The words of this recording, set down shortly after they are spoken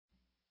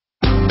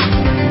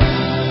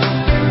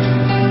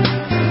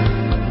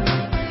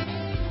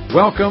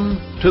Welcome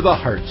to the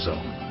Heart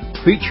Zone,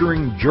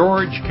 featuring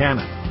George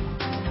Cannon.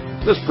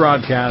 This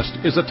broadcast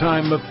is a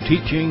time of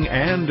teaching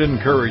and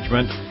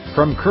encouragement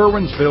from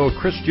Curwensville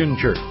Christian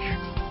Church.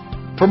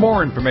 For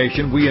more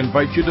information, we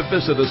invite you to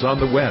visit us on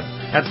the web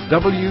at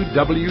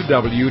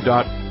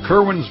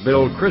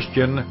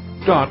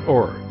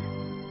www.curwensvillechristian.org.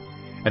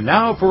 And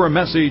now for a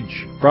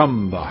message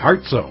from the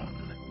Heart Zone.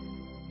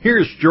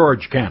 Here's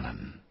George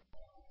Cannon.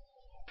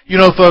 You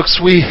know, folks,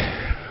 we've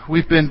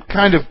been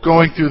kind of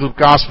going through the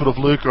Gospel of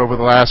Luke over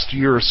the last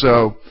year or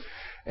so,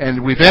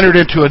 and we've entered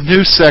into a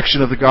new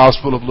section of the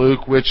Gospel of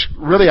Luke, which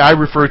really I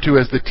refer to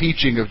as the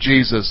teaching of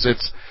Jesus.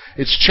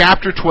 It's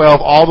chapter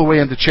 12 all the way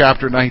into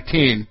chapter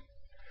 19.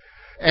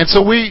 And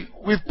so we've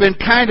been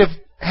kind of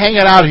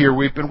hanging out here.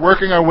 We've been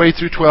working our way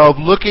through 12,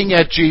 looking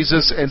at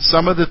Jesus and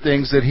some of the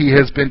things that he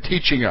has been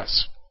teaching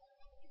us.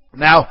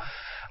 Now,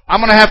 I'm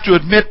going to have to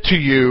admit to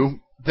you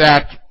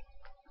that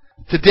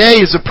today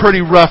is a pretty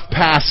rough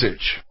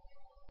passage.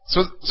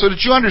 So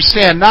that you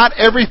understand, not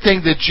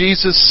everything that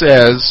Jesus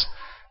says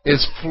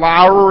is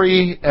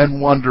flowery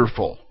and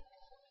wonderful.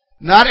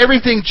 Not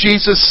everything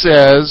Jesus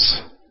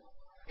says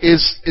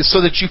is so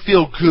that you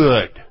feel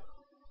good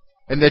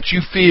and that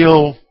you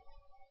feel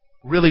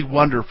really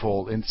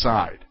wonderful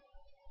inside.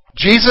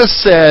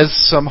 Jesus says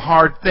some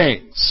hard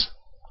things.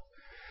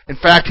 In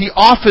fact, he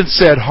often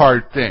said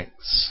hard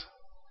things.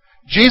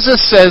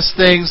 Jesus says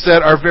things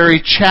that are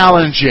very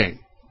challenging.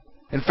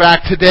 In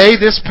fact, today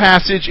this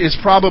passage is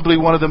probably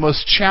one of the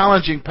most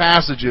challenging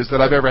passages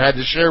that I've ever had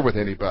to share with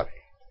anybody.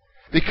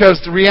 Because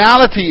the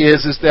reality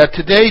is that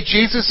today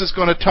Jesus is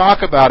going to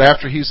talk about,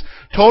 after he's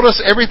told us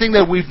everything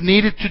that we've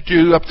needed to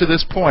do up to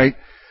this point,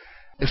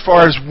 as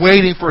far as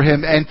waiting for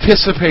him,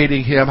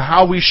 anticipating him,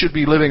 how we should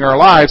be living our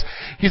lives,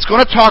 he's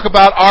going to talk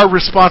about our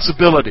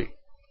responsibility.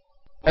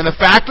 And the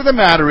fact of the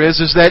matter is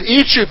that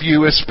each of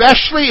you,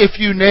 especially if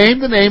you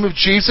name the name of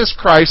Jesus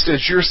Christ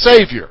as your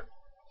Savior,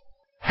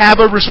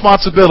 have a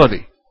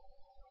responsibility.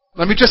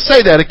 Let me just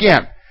say that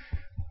again.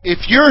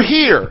 If you're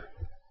here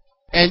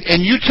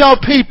and you tell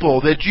people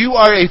that you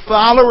are a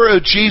follower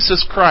of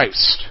Jesus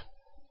Christ,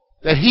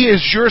 that he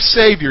is your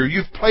Savior,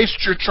 you've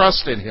placed your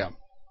trust in him,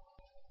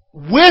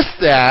 with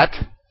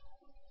that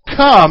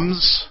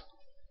comes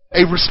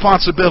a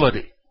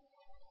responsibility.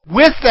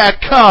 With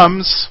that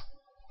comes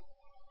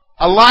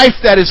a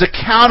life that is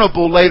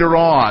accountable later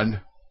on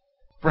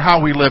for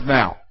how we live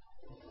now.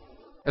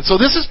 And so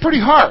this is pretty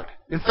hard.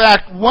 In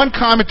fact, one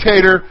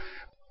commentator,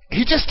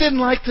 he just didn't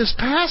like this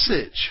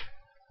passage.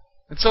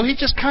 And so he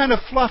just kind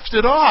of fluffed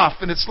it off.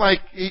 And it's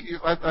like,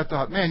 I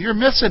thought, man, you're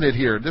missing it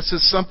here. This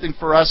is something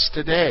for us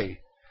today.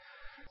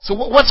 So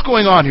what's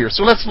going on here?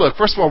 So let's look.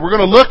 First of all, we're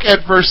going to look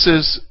at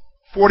verses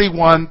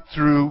 41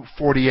 through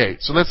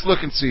 48. So let's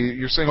look and see.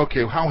 You're saying,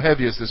 okay, how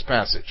heavy is this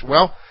passage?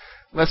 Well,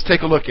 let's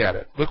take a look at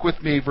it. Look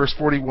with me, verse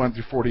 41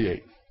 through 48.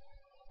 It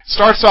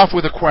starts off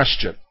with a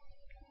question.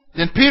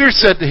 Then Peter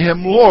said to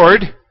him,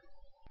 Lord,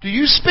 do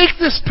you speak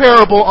this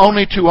parable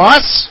only to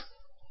us,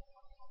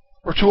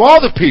 or to all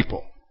the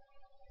people?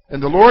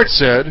 And the Lord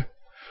said,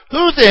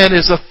 Who then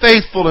is a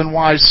faithful and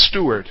wise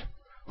steward,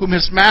 whom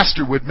his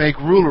master would make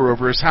ruler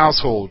over his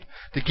household,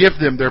 to give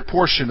them their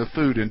portion of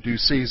food in due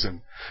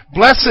season?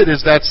 Blessed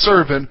is that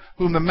servant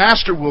whom the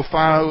master will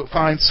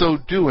find so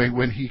doing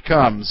when he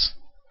comes.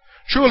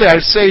 Truly I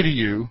say to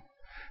you,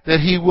 that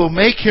he will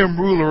make him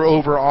ruler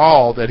over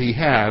all that he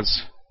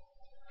has.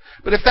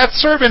 But if that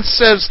servant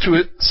says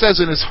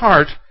in his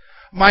heart,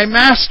 My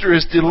master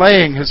is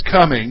delaying his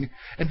coming,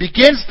 and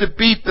begins to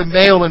beat the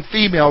male and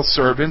female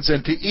servants,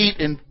 and to eat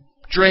and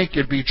drink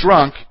and be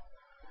drunk,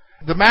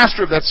 the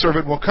master of that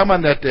servant will come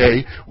on that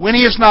day, when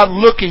he is not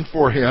looking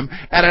for him,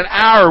 at an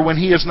hour when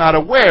he is not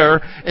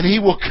aware, and he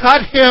will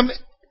cut him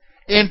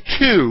in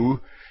two,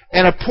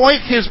 and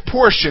appoint his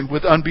portion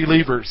with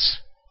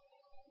unbelievers.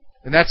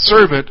 And that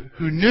servant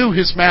who knew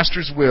his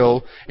master's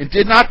will, and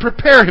did not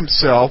prepare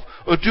himself,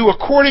 or do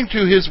according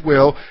to his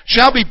will,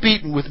 shall be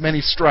beaten with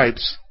many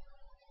stripes.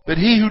 But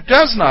he who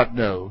does not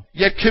know,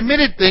 yet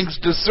committed things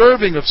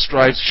deserving of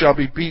stripes, shall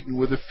be beaten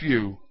with a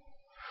few.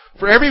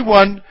 For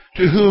everyone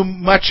to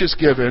whom much is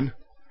given,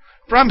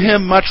 from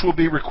him much will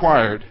be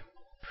required.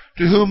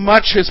 To whom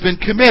much has been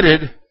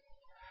committed,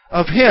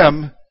 of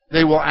him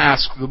they will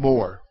ask the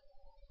more.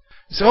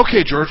 You say,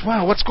 okay, George,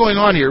 wow, what's going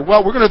on here?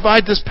 Well, we're going to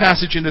divide this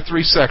passage into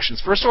three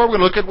sections. First of all, we're going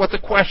to look at what the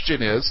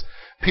question is.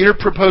 Peter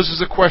proposes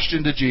a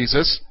question to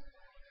Jesus.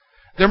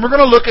 Then we're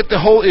going to look at the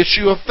whole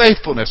issue of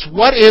faithfulness.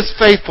 What is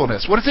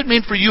faithfulness? What does it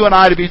mean for you and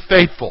I to be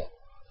faithful?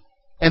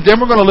 And then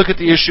we're going to look at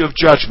the issue of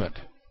judgment.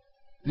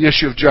 The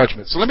issue of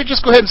judgment. So let me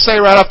just go ahead and say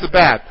right off the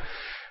bat,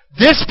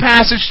 this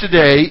passage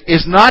today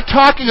is not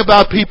talking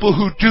about people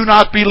who do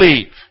not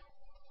believe.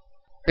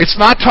 It's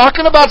not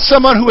talking about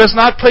someone who has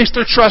not placed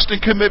their trust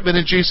and commitment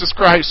in Jesus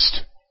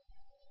Christ.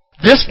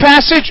 This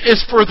passage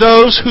is for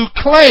those who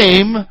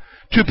claim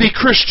to be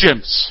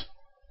Christians.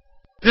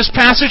 This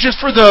passage is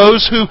for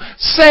those who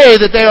say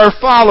that they are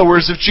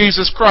followers of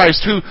Jesus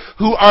Christ,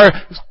 who are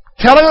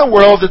telling the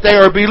world that they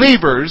are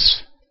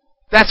believers.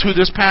 That's who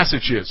this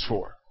passage is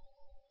for.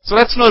 So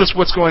let's notice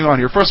what's going on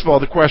here. First of all,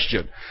 the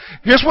question.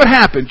 Here's what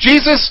happened.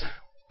 Jesus,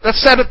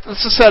 let's set the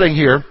setting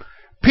here.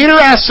 Peter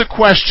asks a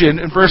question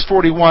in verse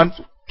 41.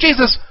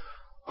 Jesus,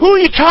 who are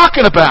you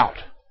talking about?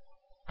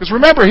 Because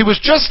remember, he was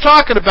just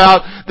talking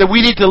about that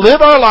we need to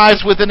live our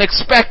lives with an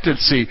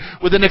expectancy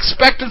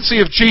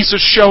of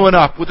Jesus showing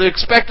up, with an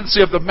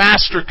expectancy of the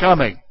Master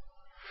coming.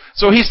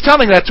 So he's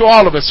telling that to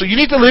all of us. So you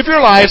need to live your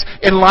lives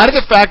in light of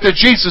the fact that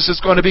Jesus is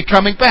going to be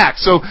coming back.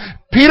 So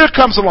Peter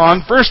comes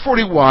along, verse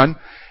 41,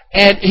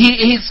 and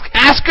he's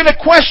asking a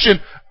question.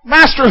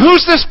 Master,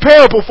 who's this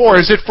parable for?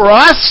 Is it for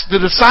us,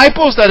 the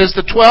disciples, that is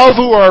the 12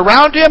 who are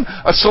around him,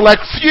 a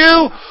select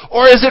few,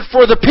 or is it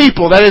for the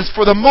people, that is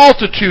for the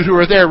multitude who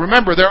are there?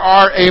 Remember, there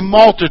are a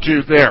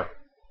multitude there.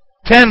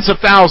 Tens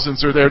of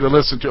thousands are there to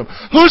listen to him.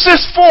 Who's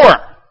this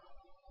for?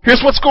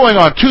 Here's what's going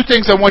on. Two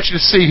things I want you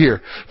to see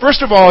here.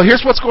 First of all,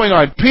 here's what's going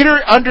on.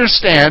 Peter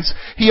understands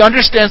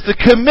the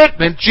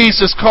commitment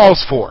Jesus calls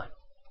for.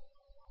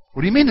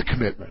 What do you mean the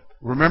commitment?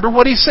 Remember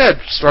what he said,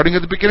 starting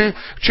at the beginning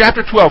of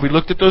chapter 12. We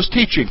looked at those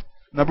teachings.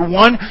 Number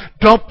one,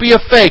 don't be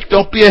a fake.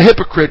 Don't be a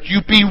hypocrite.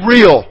 You be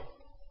real.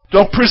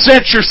 Don't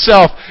present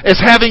yourself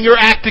as having your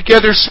act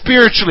together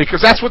spiritually,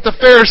 because that's what the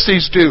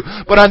Pharisees do.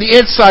 But on the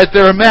inside,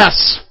 they're a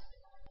mess.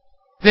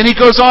 Then he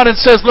goes on and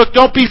says, look,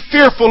 don't be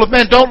fearful of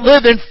men. Don't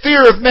live in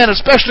fear of men,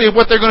 especially of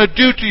what they're going to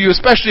do to you,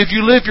 especially if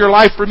you live your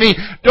life for me.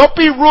 Don't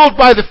be ruled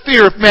by the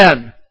fear of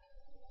men.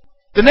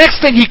 The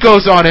next thing he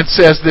goes on and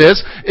says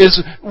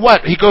is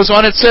what? He goes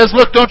on and says,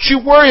 look, don't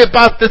you worry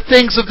about the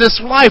things of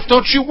this life.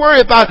 Don't you worry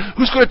about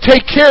who's going to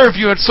take care of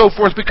you and so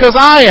forth, because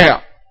I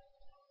am.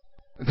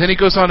 And then he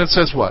goes on and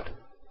says what?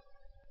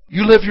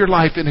 You live your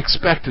life in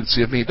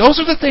expectancy of me. Those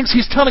are the things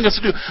he's telling us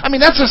to do. I mean,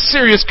 that's a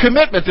serious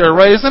commitment there,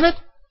 right, isn't it?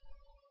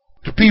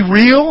 To be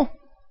real?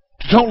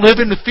 To don't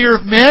live in the fear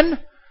of men?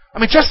 I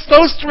mean, just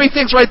those three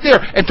things right there.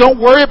 And don't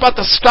worry about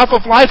the stuff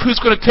of life, who's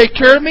going to take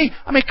care of me?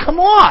 I mean, come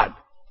on.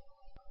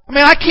 I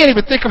mean, I can't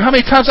even think of how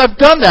many times I've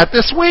done that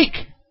this week.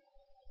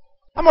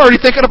 I'm already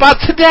thinking about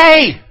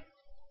today.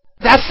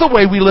 That's the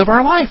way we live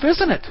our life,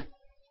 isn't it?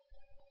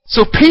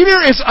 So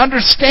Peter is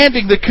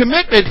understanding the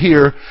commitment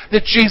here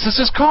that Jesus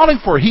is calling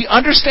for. He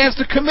understands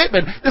the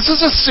commitment. This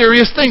is a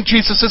serious thing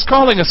Jesus is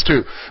calling us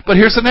to. But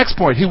here's the next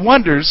point. He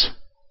wonders,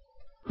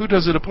 who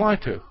does it apply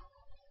to?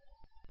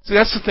 See,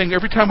 that's the thing.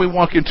 Every time we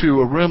walk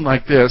into a room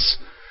like this,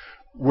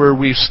 where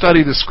we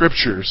study the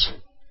Scriptures,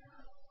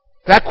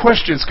 that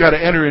question's got to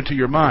enter into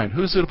your mind.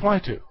 Who does it apply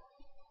to?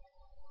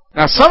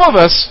 Now, some of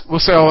us will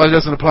say, oh, it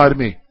doesn't apply to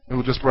me, and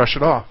we'll just brush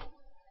it off.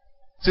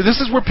 See, this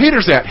is where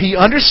Peter's at. He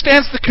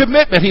understands the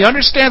commitment. He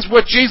understands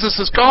what Jesus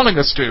is calling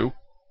us to.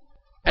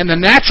 And the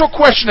natural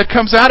question that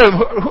comes out of him,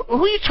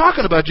 who are you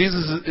talking about,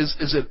 Jesus?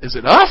 Is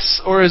it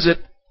us, or is it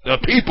the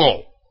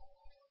people?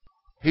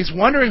 He's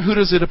wondering, who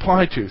does it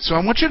apply to? So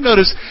I want you to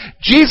notice,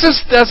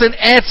 Jesus doesn't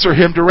answer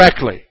him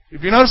directly.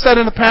 If you notice that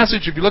in the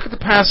passage, if you look at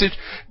the passage,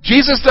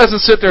 Jesus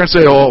doesn't sit there and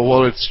say, oh,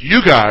 well, it's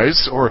you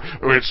guys, or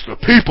it's the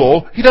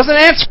people. He doesn't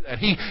answer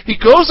that. He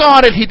goes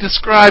on and he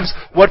describes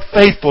what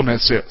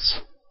faithfulness is.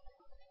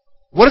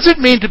 What does it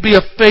mean to be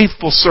a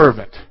faithful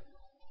servant?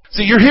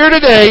 See, you're here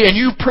today and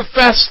you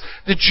profess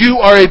that you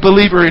are a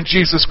believer in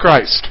Jesus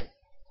Christ.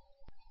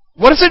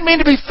 What does it mean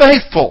to be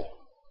faithful?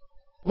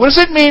 What does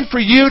it mean for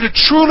you to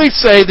truly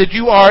say that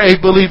you are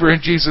a believer in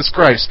Jesus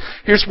Christ?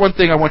 Here's one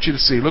thing I want you to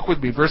see. Look with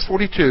me, verse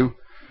 42.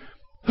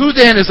 Who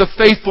then is a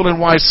faithful and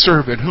wise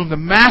servant, whom the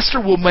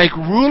master will make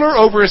ruler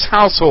over his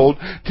household,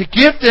 to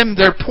give them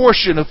their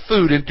portion of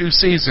food in due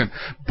season?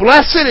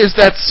 Blessed is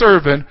that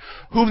servant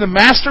whom the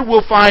master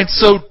will find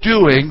so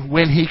doing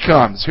when he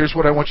comes. Here's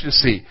what I want you to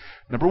see.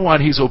 Number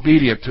one, he's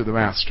obedient to the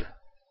master.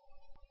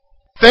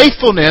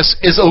 Faithfulness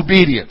is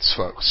obedience,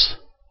 folks.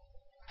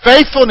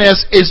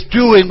 Faithfulness is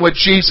doing what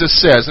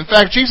Jesus says. In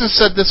fact, Jesus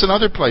said this in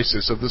other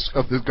places of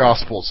the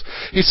Gospels.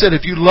 He said,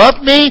 if you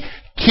love me,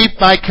 keep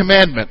my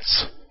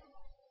commandments.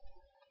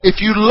 If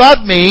you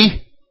love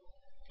me,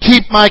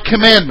 keep my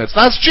commandments.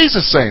 That's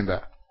Jesus saying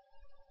that.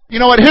 You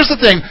know what? Here's the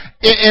thing.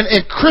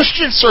 In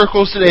Christian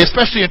circles today,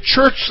 especially in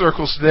church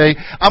circles today,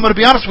 I'm going to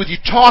be honest with you,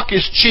 talk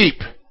is cheap.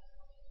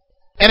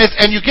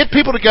 And you get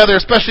people together,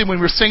 especially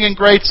when we're singing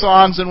great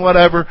songs and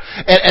whatever,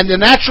 and the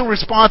natural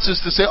response is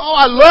to say, oh,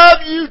 I love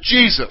you,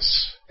 Jesus.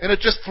 And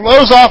it just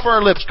flows off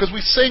our lips because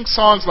we sing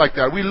songs like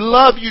that. We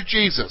love you,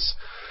 Jesus.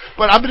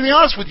 But I'm going to be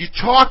honest with you,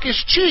 talk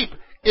is cheap.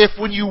 If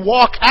when you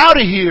walk out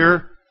of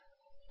here,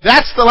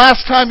 that's the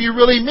last time you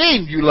really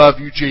mean you love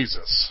you,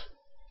 Jesus.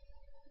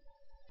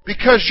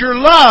 Because your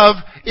love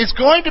is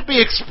going to be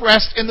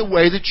expressed in the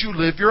way that you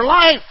live your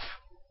life.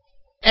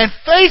 And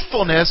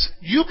faithfulness,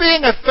 you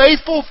being a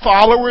faithful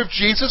follower of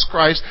Jesus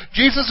Christ,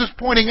 Jesus is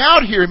pointing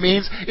out here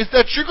means is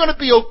that you're going to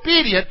be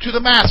obedient to the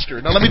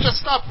Master. Now let me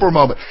just stop for a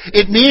moment.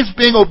 It means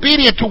being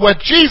obedient to what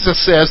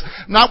Jesus says,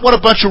 not what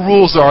a bunch of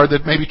rules are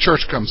that maybe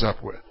church comes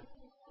up with.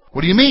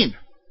 What do you mean?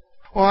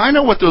 Well, I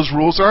know what those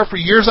rules are. For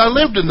years I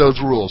lived in those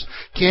rules.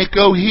 Can't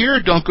go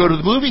here, don't go to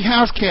the movie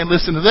house, can't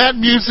listen to that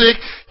music,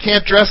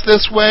 can't dress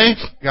this way,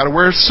 gotta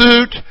wear a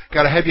suit,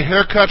 gotta have your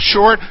hair cut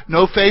short,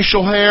 no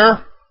facial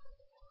hair.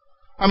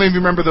 How many of you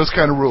remember those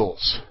kind of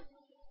rules?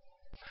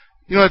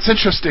 You know, it's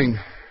interesting.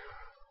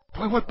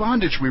 Boy, what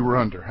bondage we were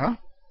under, huh?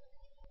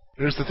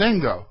 Here's the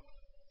thing, though.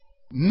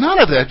 None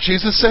of that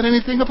Jesus said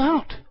anything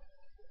about.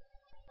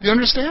 Do you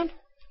understand?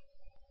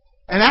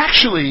 And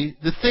actually,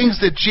 the things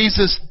that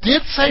Jesus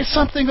did say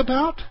something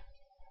about,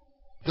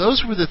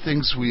 those were the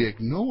things we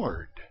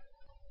ignored.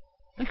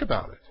 Think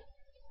about it.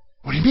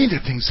 What do you mean the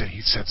things that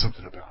he said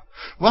something about?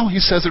 Well, he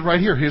says it right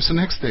here. Here's the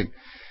next thing.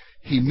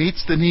 He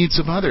meets the needs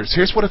of others.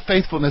 Here's what a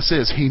faithfulness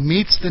is. He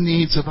meets the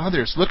needs of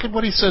others. Look at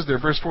what he says there,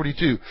 verse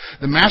 42.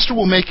 The master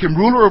will make him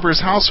ruler over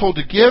his household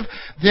to give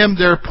them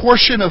their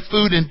portion of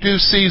food in due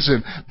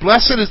season.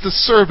 Blessed is the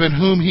servant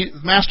whom the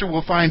master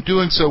will find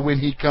doing so when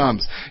he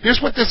comes.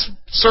 Here's what this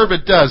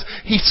servant does.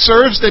 He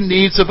serves the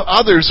needs of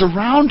others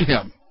around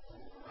him.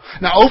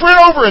 Now, over and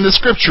over in the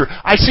Scripture,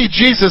 I see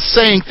Jesus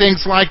saying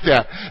things like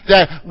that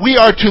we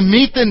are to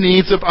meet the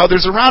needs of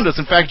others around us.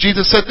 In fact,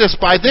 Jesus said this,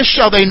 by this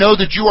shall they know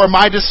that you are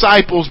my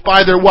disciples,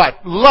 by their what?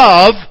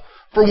 Love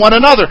for one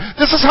another.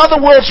 This is how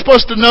the world's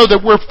supposed to know that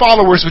we're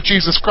followers of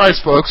Jesus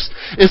Christ, folks,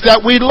 is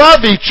that we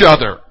love each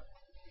other.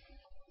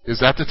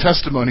 Is that the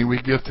testimony we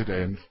give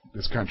today in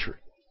this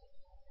country?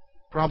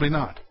 Probably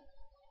not.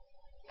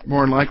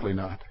 More than likely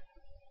not.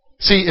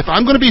 See, if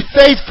I'm going to be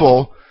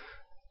faithful,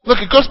 look,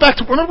 it goes back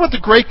to, remember what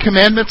the great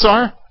commandments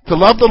are? To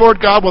love the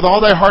Lord God with all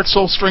thy heart,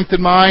 soul, strength,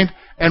 and mind.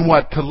 And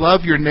what? To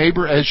love your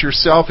neighbor as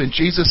yourself. And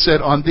Jesus said,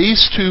 on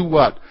these two,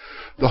 what?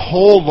 The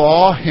whole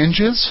law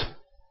hinges.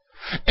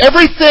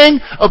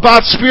 Everything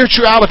about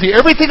spirituality,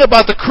 everything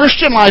about the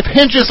Christian life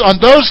hinges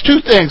on those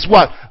two things.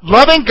 What?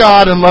 Loving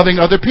God and loving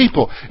other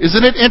people.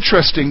 Isn't it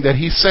interesting that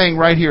he's saying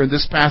right here in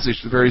this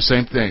passage the very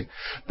same thing?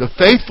 The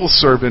faithful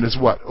servant is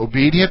what?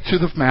 Obedient to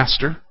the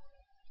master.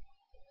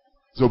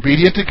 Is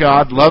obedient to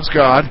God, loves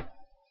God,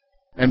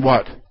 and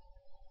what?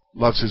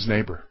 Loves his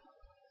neighbor.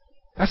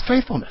 That's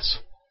faithfulness.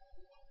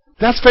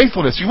 That's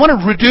faithfulness. You want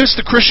to reduce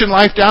the Christian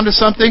life down to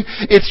something?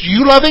 It's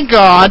you loving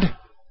God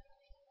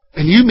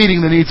and you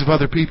meeting the needs of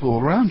other people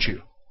around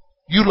you.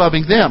 You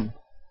loving them.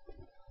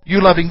 You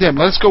loving them.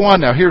 Let's go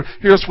on now.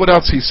 Here's what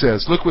else he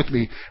says. Look with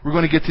me. We're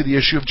going to get to the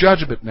issue of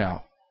judgment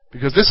now.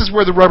 Because this is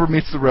where the rubber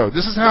meets the road.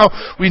 This is how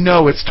we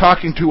know it's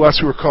talking to us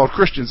who are called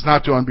Christians,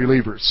 not to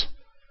unbelievers.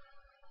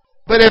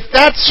 But if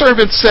that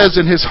servant says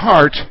in his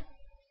heart,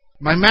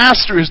 my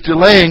master is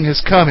delaying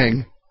his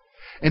coming,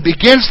 and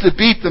begins to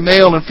beat the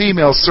male and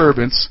female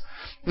servants,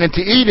 and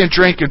to eat and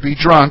drink and be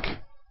drunk,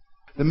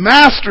 the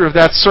master of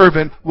that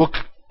servant will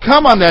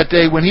come on that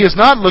day when he is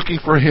not looking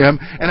for him,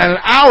 and at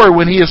an hour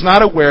when he is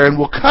not aware, and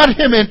will cut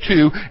him in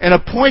two, and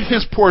appoint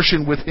his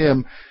portion with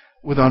him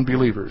with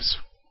unbelievers.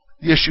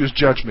 The issue is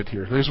judgment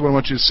here. Here's what I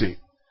want you to see.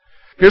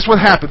 Here's what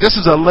happened. This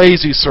is a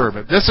lazy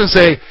servant. This is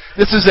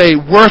a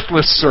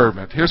worthless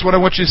servant. Here's what I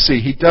want you to see.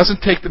 He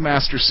doesn't take the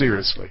master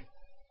seriously.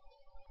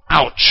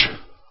 Ouch.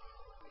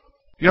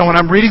 You know, when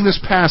I'm reading this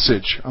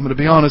passage, I'm going to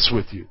be honest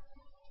with you.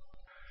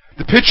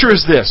 The picture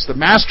is this. The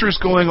master is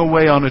going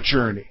away on a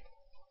journey.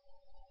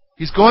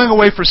 He's going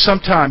away for some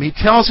time. He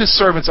tells his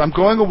servants, I'm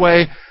going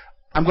away.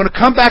 I'm going to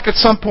come back at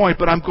some point,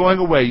 but I'm going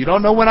away. You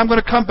don't know when I'm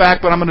going to come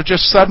back, but I'm going to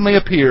just suddenly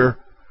appear.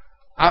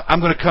 I'm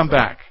going to come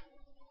back.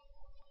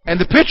 And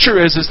the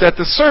picture is that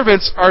the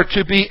servants are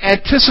to be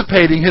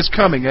anticipating his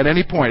coming at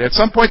any point. At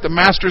some point, the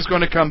master is going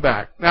to come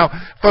back. Now,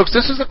 folks,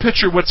 this is a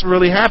picture of what's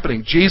really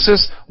happening.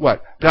 Jesus,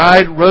 what?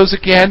 Died, rose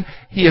again.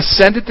 He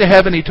ascended to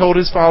heaven. He told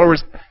his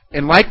followers,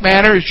 in like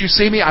manner as you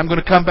see me, I'm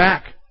going to come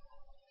back.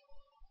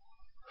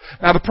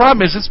 Now, the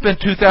problem is it's been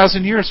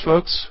 2,000 years,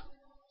 folks.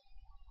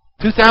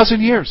 2,000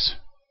 years.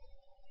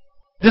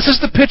 This is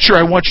the picture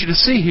I want you to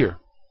see here.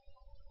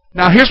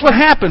 Now, here's what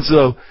happens,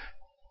 though.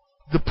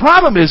 The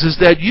problem is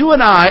that you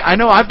and I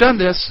know I've done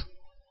this.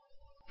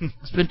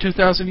 It's been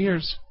 2,000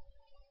 years.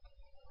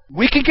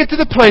 We can get to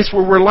the place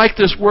where we're like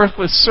this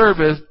worthless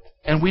servant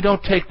and we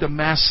don't take the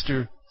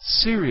master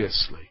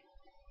seriously.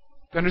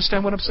 Do you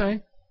understand what I'm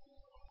saying?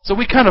 So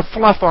we kind of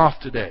fluff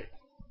off today.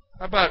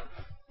 How about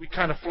we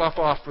kind of fluff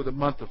off for the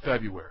month of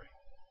February?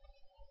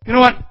 You know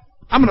what?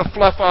 I'm going to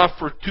fluff off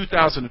for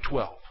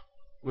 2012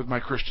 with my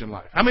Christian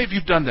life. How many of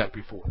you have done that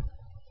before?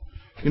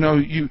 You know,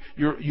 you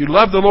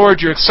love the Lord,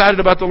 you're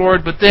excited about the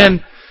Lord, but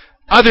then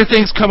other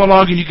things come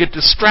along and you get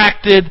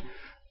distracted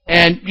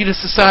and you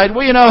just decide,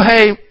 well, you know,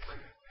 hey,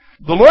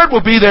 the Lord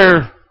will be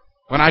there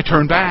when I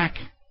turn back.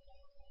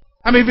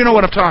 How many of you know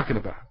what I'm talking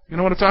about? You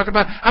know what I'm talking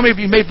about? How many of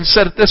you maybe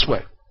said it this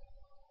way?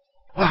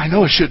 Well, I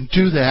know I shouldn't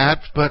do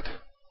that, but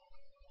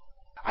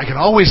I can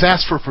always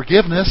ask for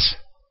forgiveness.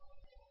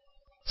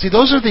 See,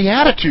 those are the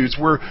attitudes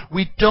where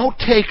we don't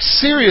take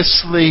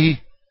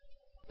seriously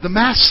the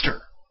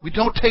Master. We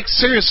don't take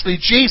seriously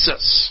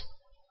Jesus.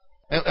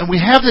 And we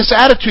have this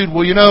attitude,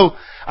 well, you know,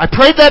 I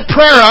prayed that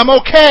prayer, I'm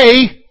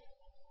okay.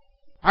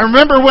 I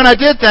remember when I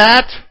did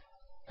that.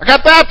 I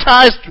got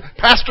baptized.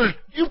 Pastor,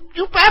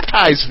 you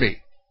baptized me.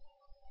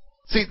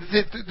 See,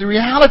 the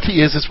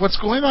reality is what's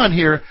going on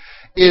here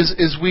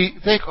is we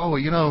think, oh,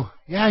 you know,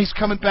 yeah, he's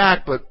coming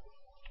back, but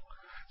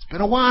it's been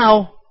a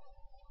while.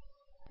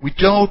 We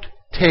don't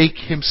take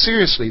him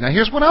seriously. Now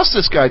here's what else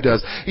this guy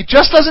does. He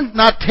just doesn't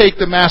not take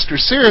the master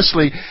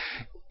seriously.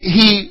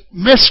 He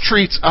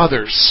mistreats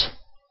others.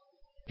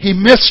 He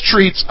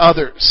mistreats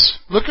others.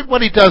 Look at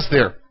what he does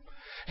there.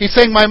 He's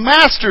saying, my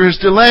master is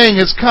delaying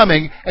his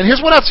coming. And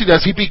here's what else he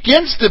does. He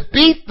begins to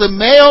beat the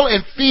male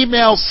and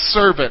female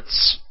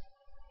servants.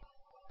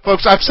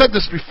 Folks, I've said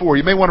this before.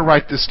 You may want to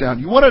write this down.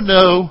 You want to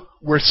know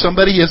where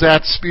somebody is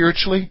at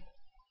spiritually?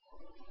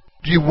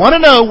 Do you want to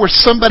know where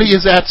somebody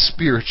is at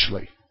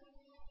spiritually?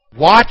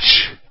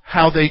 Watch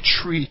how they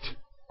treat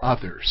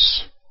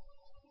others.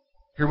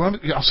 Here,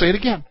 I'll say it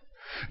again.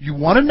 You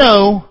want to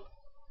know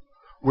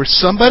where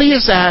somebody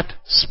is at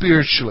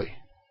spiritually.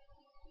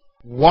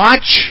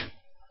 Watch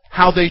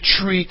how they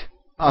treat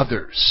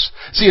others.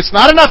 See, it's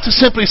not enough to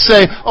simply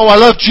say, oh, I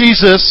love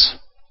Jesus,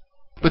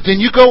 but then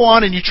you go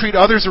on and you treat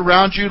others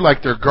around you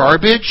like they're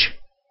garbage.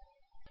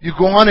 You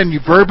go on and you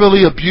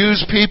verbally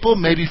abuse people,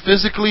 maybe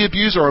physically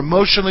abuse or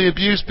emotionally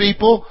abuse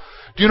people.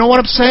 Do you know what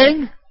I'm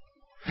saying?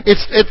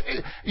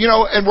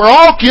 And we're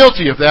all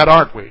guilty of that,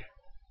 aren't we?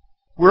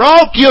 We're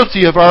all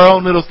guilty of our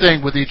own little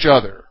thing with each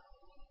other.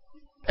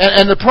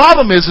 And the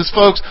problem is,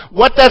 folks,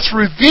 what that's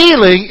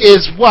revealing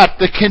is what?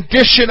 The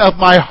condition of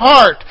my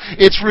heart.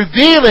 It's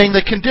revealing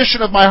the condition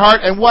of my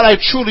heart and what I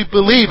truly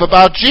believe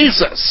about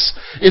Jesus.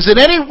 Is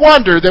it any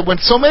wonder that when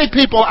so many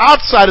people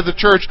outside of the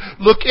church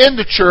look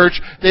into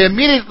church, they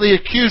immediately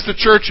accuse the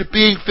church of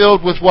being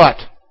filled with what?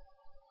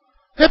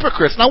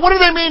 Hypocrites. Now, what do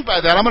they mean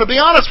by that? I'm going to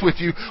be honest with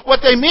you.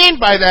 What they mean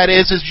by that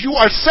is you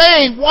are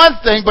saying one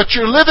thing, but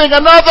you're living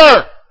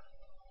another.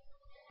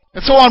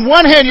 And so on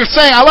one hand, you're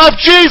saying, I love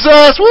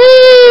Jesus. Woo!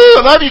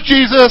 I love you,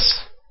 Jesus.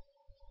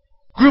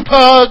 Group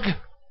hug.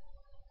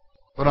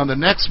 But on the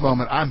next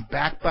moment, I'm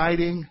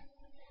backbiting.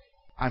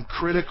 I'm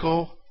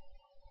critical.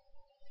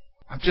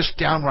 I'm just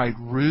downright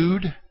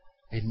rude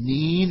and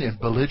mean and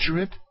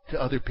belligerent to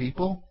other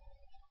people.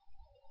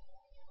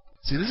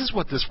 See, this is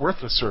what this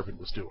worthless servant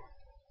was doing.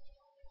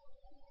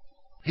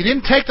 He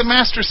didn't take the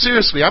master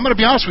seriously. I'm going to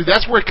be honest with you.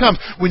 That's where it comes.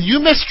 When you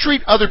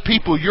mistreat other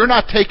people, you're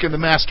not taking the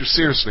master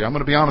seriously. I'm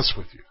going to be honest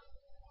with you.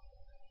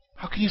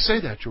 How can you say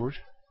that, George?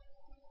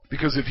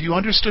 Because if you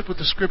understood what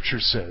the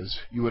Scripture says,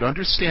 you would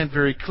understand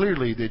very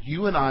clearly that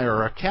you and I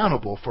are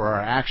accountable for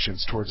our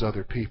actions towards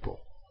other people.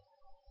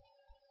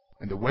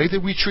 And the way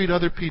that we treat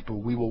other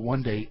people, we will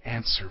one day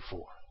answer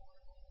for.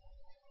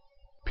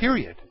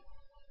 Period.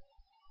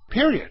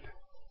 Period.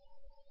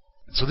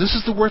 And so this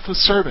is the worthless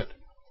servant.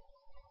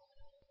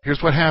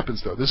 Here's what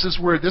happens, though. This is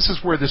where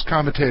this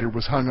commentator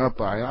was hung up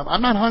by.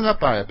 I'm not hung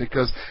up by it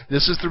because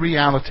this is the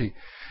reality.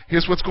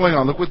 Here's what's going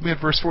on. Look with me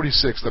at verse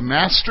 46. The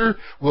master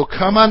will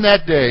come on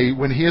that day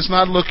when he is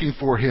not looking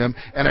for him,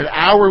 and an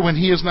hour when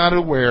he is not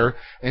aware,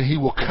 and he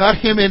will cut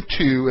him in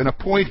two and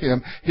appoint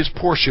him his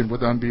portion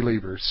with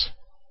unbelievers.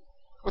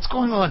 What's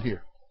going on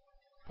here?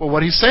 Well,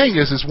 what he's saying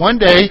is one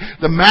day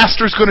the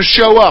master's going to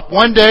show up.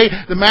 One day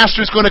the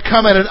master's going to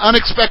come at an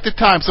unexpected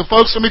time. So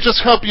folks, let me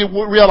just help you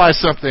realize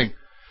something.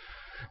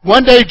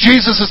 One day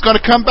Jesus is going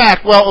to come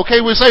back. Well,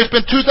 okay, we say it's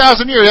been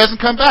 2,000 years. He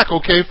hasn't come back.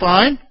 Okay,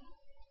 fine.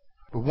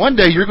 But one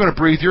day you're going to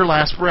breathe your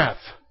last breath.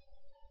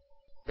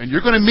 And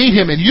you're going to meet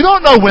him, and you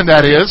don't know when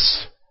that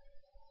is.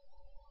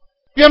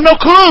 You have no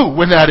clue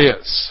when that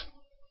is.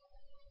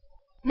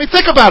 I mean,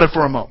 think about it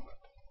for a moment.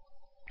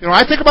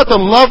 I think about the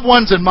loved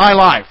ones in my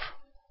life.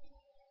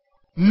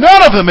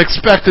 None of them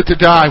expected to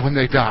die when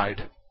they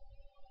died.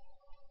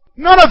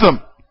 None of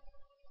them.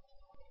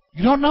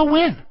 You don't know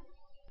when.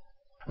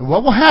 And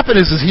what will happen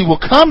is he will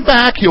come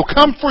back, he'll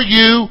come for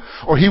you,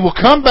 or he will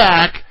come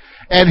back,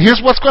 and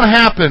here's what's going to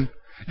happen.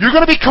 You're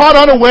going to be caught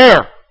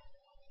unaware.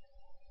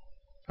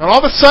 And all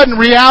of a sudden,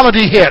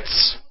 reality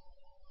hits.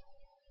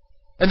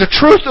 And the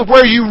truth of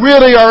where you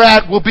really are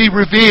at will be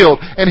revealed.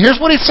 And here's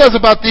what he says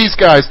about these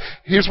guys.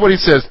 Here's what he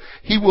says.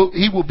 He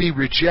will be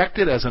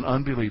rejected as an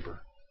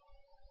unbeliever.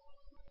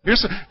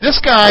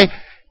 This guy,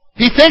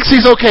 he thinks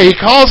he's okay. He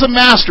calls him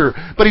master,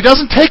 but he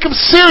doesn't take him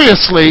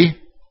seriously.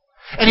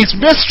 And he's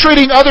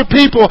mistreating other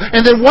people.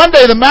 And then one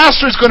day the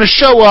master is going to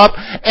show up.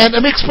 And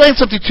let me explain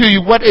something to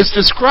you. What is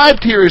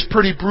described here is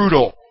pretty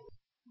brutal.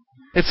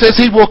 It says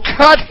he will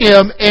cut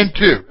him in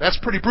two. That's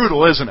pretty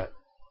brutal, isn't it?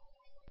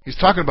 He's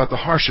talking about the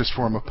harshest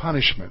form of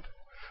punishment.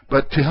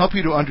 But to help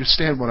you to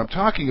understand what I'm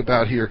talking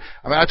about here,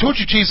 I told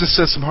you Jesus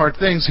says some hard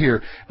things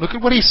here. Look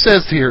at what he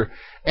says here.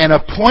 And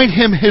appoint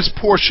him his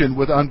portion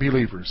with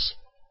unbelievers.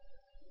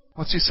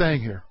 What's he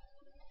saying here?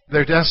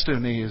 Their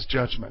destiny is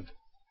judgment.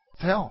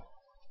 It's hell.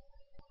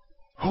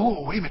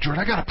 Oh, wait a minute, George,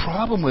 I got a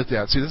problem with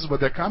that. See, this is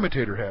what that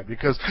commentator had.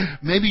 Because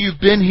maybe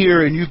you've been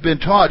here and you've been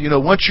taught,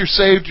 once you're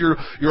saved,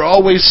 you're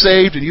always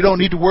saved and you don't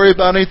need to worry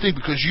about anything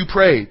because you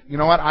prayed. You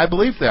know what? I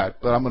believe that.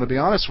 But I'm going to be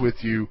honest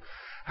with you.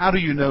 How do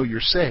you know you're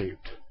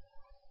saved?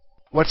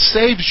 What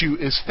saves you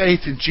is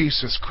faith in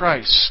Jesus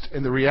Christ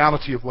and the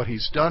reality of what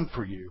He's done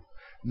for you.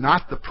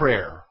 Not the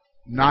prayer.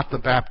 Not the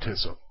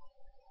baptism.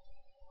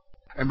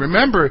 And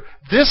remember,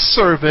 this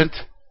servant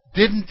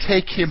didn't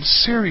take him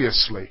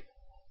seriously.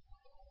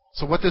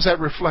 So what does that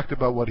reflect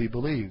about what he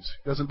believes?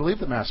 He doesn't believe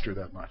the master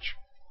that much.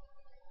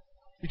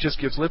 He just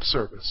gives lip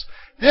service.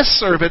 This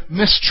servant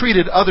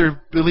mistreated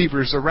other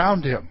believers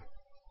around him.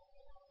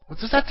 What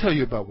does that tell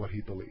you about what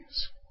he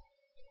believes?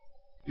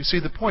 You see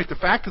the point. The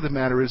fact of the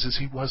matter is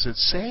he wasn't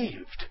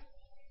saved.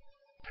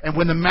 And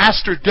when the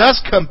master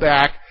does come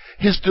back,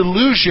 his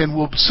delusion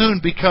will soon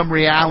become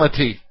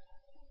reality.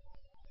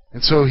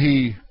 And so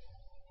he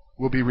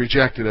will be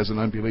rejected as an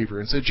unbeliever.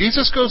 And so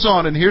Jesus goes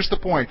on, and here's the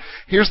point.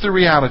 Here's the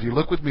reality.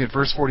 Look with me at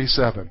verse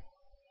 47.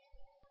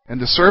 And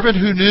the servant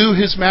who knew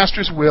his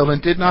master's will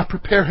and did not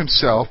prepare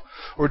himself,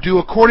 or do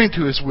according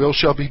to his will,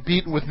 shall be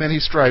beaten with many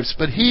stripes.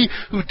 But he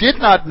who did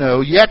not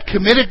know, yet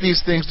committed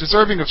these things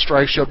deserving of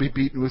stripes, shall be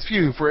beaten with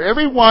few. For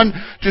everyone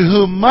to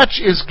whom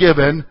much is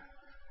given,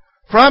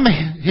 from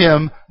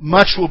him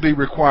much will be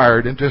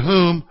required, and to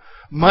whom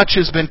much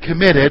has been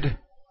committed,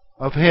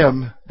 of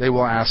him they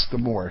will ask the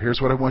more. Here's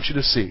what I want you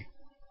to see.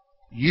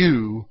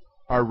 You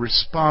are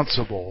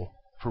responsible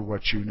for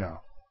what you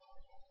know.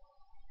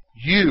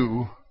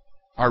 You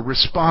are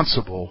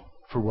responsible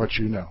for what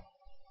you know.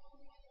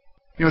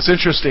 You know, it's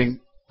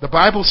interesting. The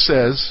Bible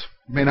says,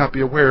 you may not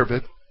be aware of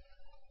it,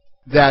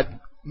 that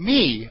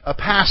me, a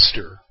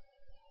pastor,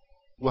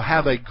 will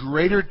have a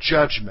greater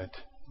judgment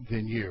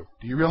than you.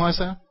 Do you realize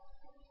that?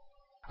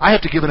 I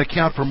have to give an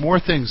account for more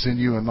things than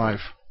you in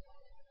life.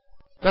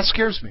 That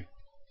scares me.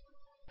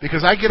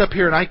 Because I get up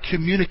here and I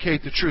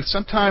communicate the truth.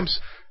 Sometimes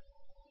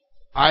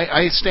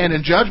I stand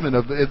in judgment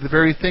of the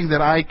very thing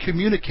that I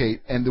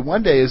communicate. And the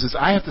one day is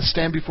I have to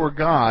stand before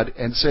God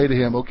and say to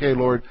Him, okay,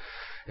 Lord,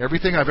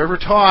 everything I've ever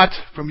taught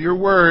from your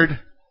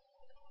word,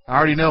 I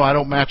already know I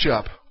don't match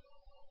up.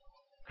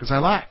 Because I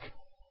lack.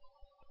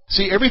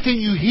 See, everything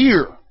you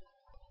hear,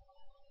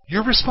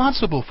 you're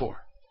responsible for.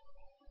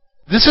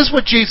 This is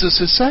what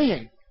Jesus is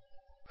saying.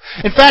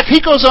 In fact,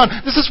 he goes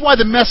on, this is why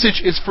the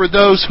message is for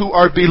those who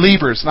are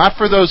believers, not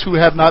for those who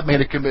have not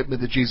made a commitment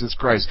to Jesus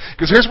Christ.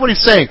 Because here's what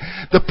he's saying.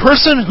 The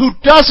person who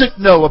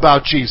doesn't know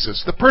about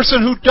Jesus, the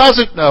person who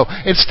doesn't know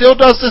and still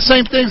does the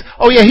same things,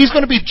 oh yeah, he's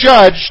going to be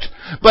judged,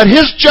 but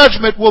his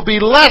judgment will be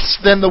less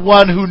than the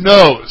one who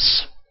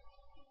knows.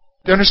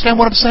 Do you understand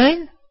what I'm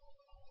saying?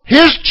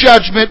 His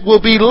judgment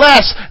will be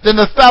less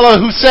than the fellow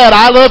who said,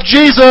 I love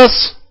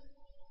Jesus.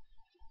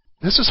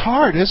 This is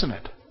hard, isn't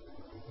it?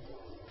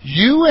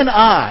 You and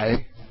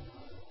I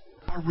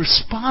are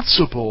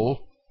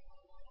responsible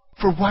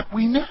for what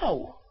we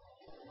know.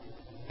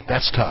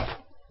 That's tough.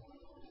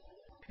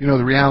 You know,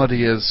 the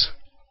reality is,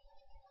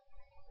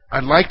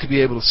 I'd like to be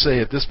able to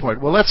say at this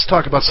point, well, let's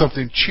talk about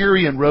something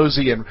cheery and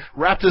rosy and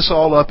wrap this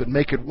all up and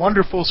make it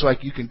wonderful so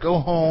you can go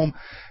home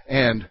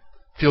and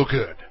feel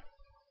good.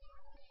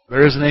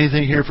 There isn't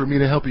anything here for me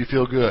to help you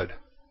feel good.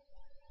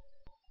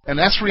 And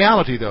that's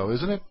reality, though,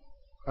 isn't it?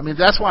 I mean,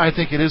 that's why I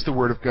think it is the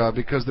Word of God,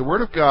 because the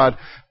Word of God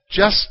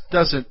just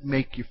doesn't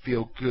make you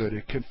feel good.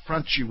 It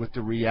confronts you with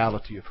the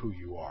reality of who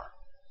you are.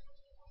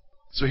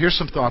 So here's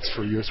some thoughts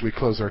for you as we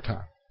close our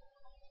time.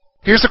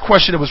 Here's a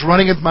question that was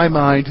running in my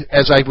mind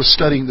as I was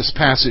studying this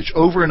passage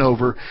over and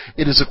over.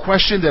 It is a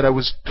question that I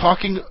was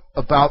talking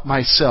about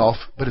myself,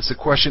 but it's a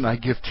question I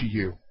give to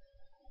you.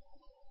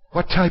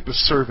 What type of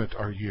servant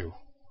are you?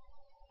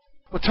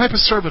 What type of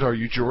servant are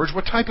you, George?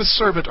 What type of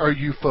servant are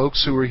you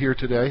folks who are here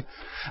today?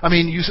 I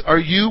mean, are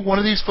you one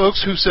of these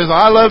folks who says,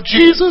 I love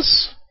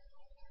Jesus,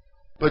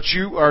 but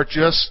you are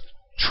just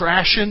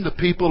trashing the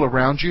people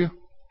around you?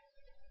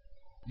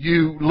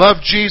 You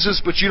love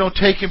Jesus, but you don't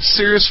take Him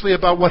seriously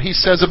about what He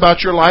says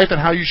about your life and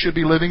how you should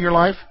be living your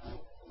life?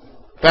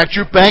 In fact,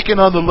 you're banking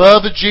on the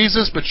love of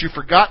Jesus, but you've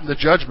forgotten the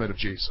judgment of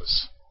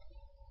Jesus.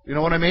 You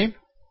know what I mean?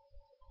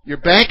 You're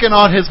banking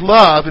on His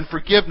love and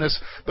forgiveness.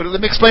 But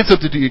let me explain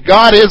something to you.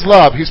 God is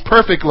love. He's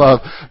perfect love.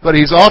 But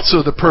He's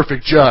also the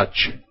perfect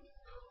judge.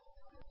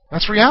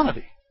 That's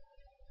reality.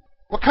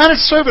 What kind of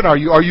servant are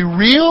you? Are you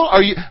real?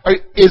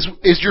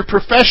 Is your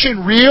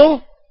profession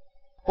real?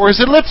 Or is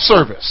it lip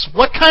service?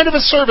 What kind of a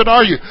servant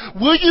are you?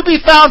 Will you be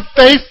found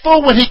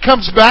faithful when He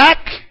comes back?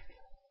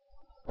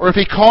 Or if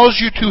He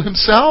calls you to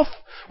Himself?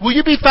 Will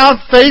you be found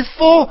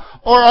faithful?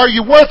 Or are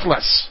you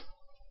worthless?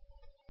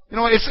 You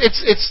know,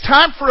 it's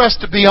time for us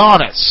to be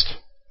honest.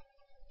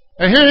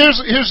 And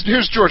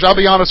here's George. I'll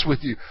be honest with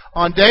you.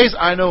 On days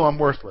I know I'm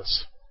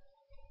worthless.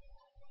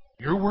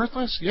 You're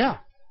worthless? Yeah.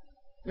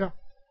 Yeah.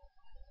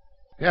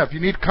 Yeah, if you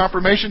need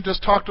confirmation,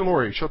 just talk to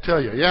Lori. She'll tell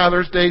you. Yeah,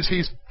 there's days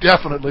he's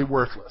definitely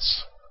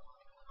worthless.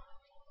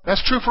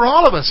 That's true for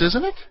all of us,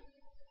 isn't it?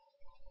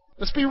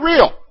 Let's be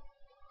real.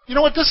 You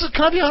know what?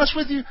 Can I be honest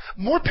with you?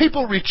 More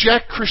people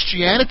reject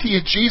Christianity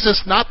and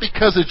Jesus not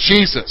because of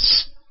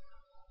Jesus.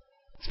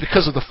 It's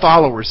because of the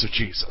followers of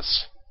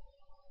Jesus.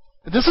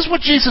 And this is what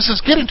Jesus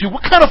is getting to.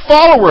 What kind of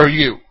follower are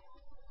you?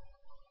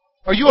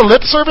 Are you a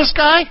lip service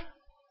guy?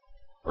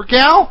 Or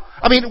gal?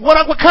 I mean,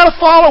 what kind of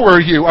follower are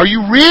you? Are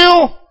you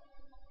real?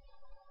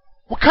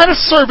 What kind of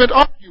servant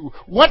are you?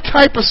 What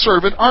type of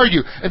servant are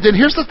you? And then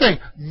here's the thing.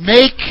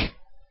 Make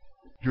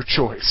your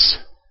choice.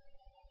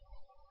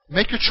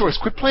 Make your choice.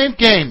 Quit playing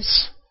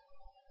games.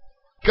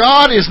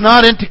 God is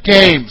not into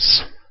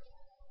games.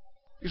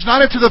 He's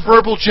not into the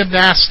verbal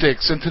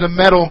gymnastics, into the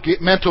mental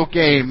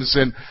games,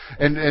 and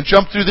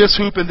jump through this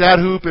hoop and that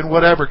hoop and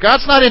whatever.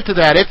 God's not into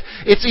that.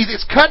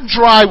 It's cut and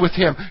dry with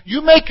Him.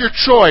 You make your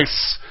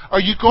choice. Are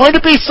you going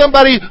to be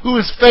somebody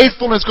who is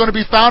faithful and is going to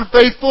be found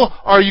faithful,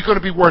 or are you going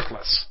to be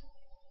worthless?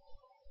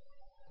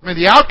 I mean,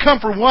 the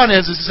outcome for one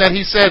is that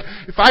He said,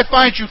 if I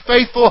find you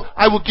faithful,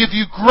 I will give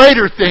you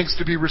greater things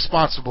to be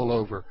responsible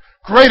over.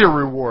 Greater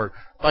reward.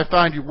 If I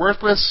find you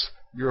worthless,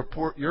 your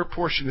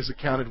portion is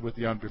accounted with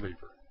the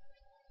unbeliever.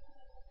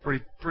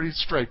 Pretty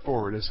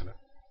straightforward, isn't it?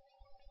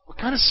 What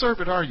kind of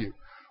servant are you?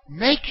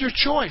 Make your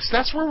choice.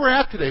 That's where we're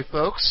at today,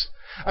 folks.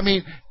 I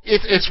mean,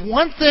 it's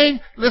one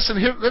thing. Listen,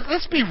 here,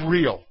 let's be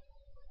real.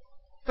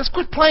 Let's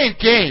quit playing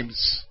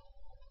games.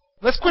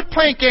 Let's quit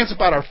playing games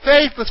about our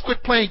faith. Let's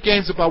quit playing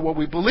games about what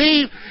we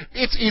believe.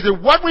 It's either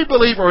what we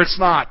believe or it's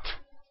not.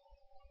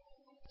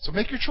 So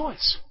make your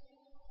choice.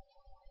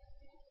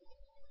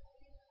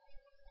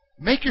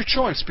 Make your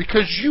choice,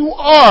 because you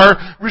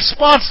are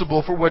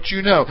responsible for what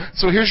you know.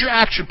 So here's your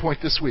action point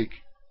this week.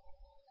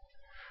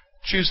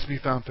 Choose to be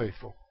found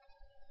faithful.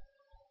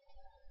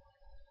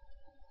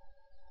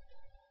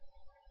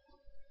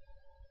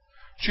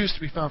 Choose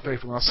to be found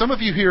faithful. Now, some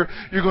of you here,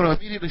 you're going to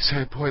immediately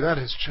say, boy, that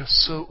is just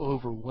so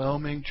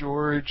overwhelming,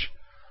 George.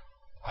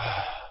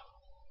 I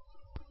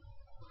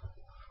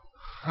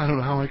don't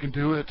know how I can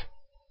do it.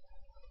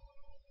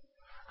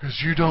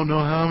 Because you don't know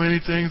how many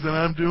things that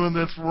I'm doing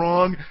that's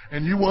wrong,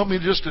 and you want me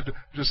just to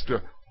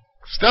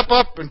step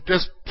up and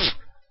just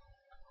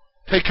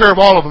take care of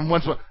all of them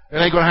once. It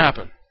ain't going to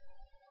happen.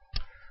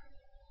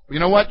 You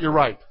know what? You're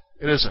right.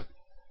 It isn't.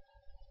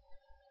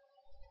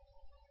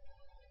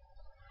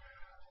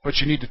 But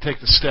you need to take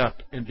the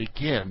step and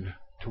begin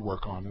to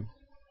work on them.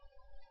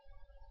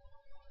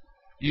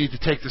 You need to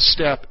take the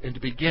step and to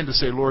begin to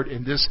say, Lord,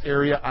 in this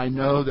area I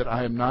know that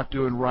I am not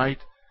doing right.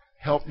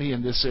 Help me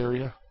in this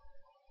area.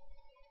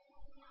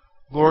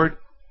 Lord,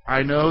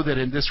 I know that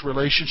in this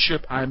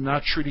relationship I am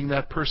not treating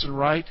that person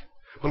right.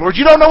 But Lord,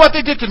 you don't know what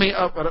they did to me.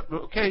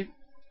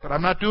 But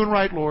I'm not doing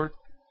right, Lord.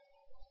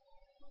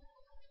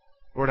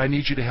 Lord, I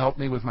need you to help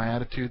me with my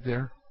attitude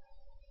there.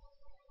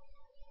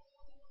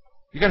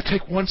 You've got to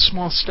take one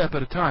small step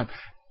at a time.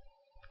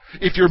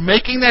 If you're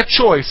making that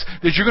choice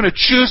that you're going to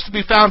choose to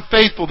be found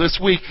faithful this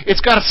week,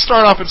 it's got to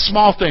start off in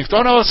small things.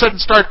 Don't all of a sudden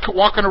start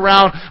walking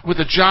around with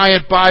a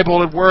giant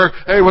Bible at work.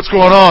 Hey, what's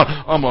going on?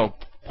 I'm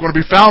going to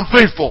be found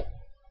faithful.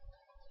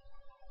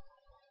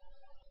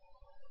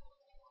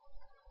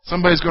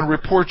 Somebody's going to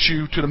report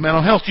you to the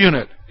mental health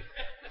unit.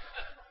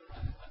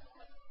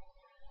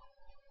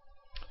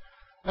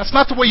 That's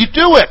not the way you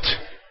do it.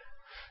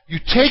 You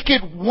take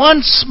it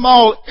one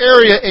small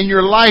area in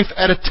your life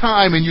at a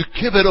time and you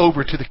give it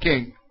over to the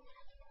King.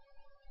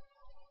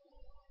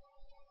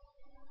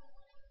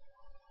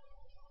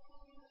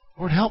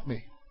 Lord, help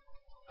me.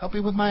 Help me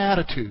with my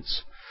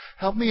attitudes.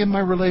 Help me in my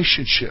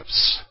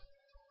relationships.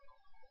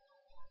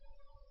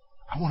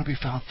 I want to be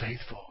found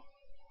faithful.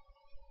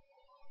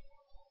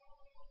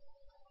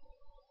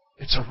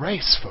 It's a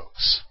race,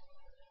 folks.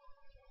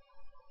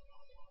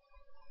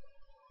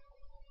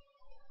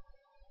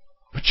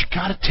 But you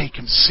got to take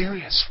Him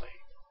seriously.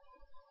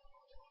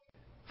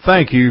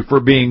 Thank you for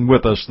being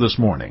with us this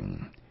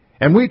morning.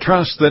 And we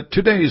trust that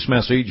today's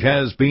message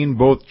has been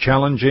both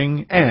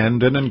challenging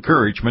and an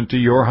encouragement to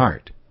your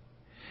heart.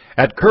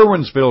 At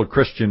Curwensville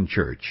Christian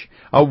Church,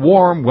 a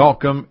warm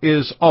welcome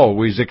is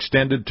always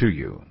extended to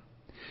you.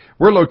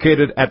 We're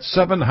located at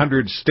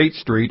 700 State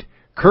Street,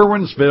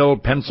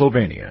 Curwensville,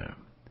 Pennsylvania.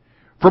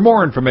 For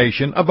more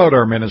information about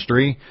our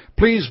ministry,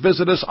 please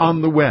visit us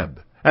on the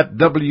web at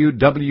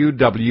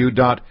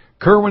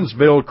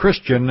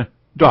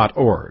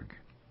www.curwensvillechristian.org.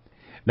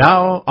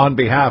 Now, on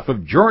behalf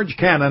of George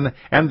Cannon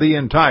and the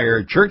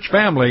entire church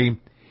family,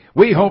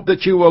 we hope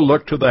that you will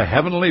look to the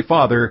Heavenly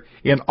Father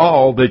in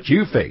all that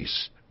you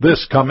face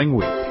this coming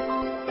week.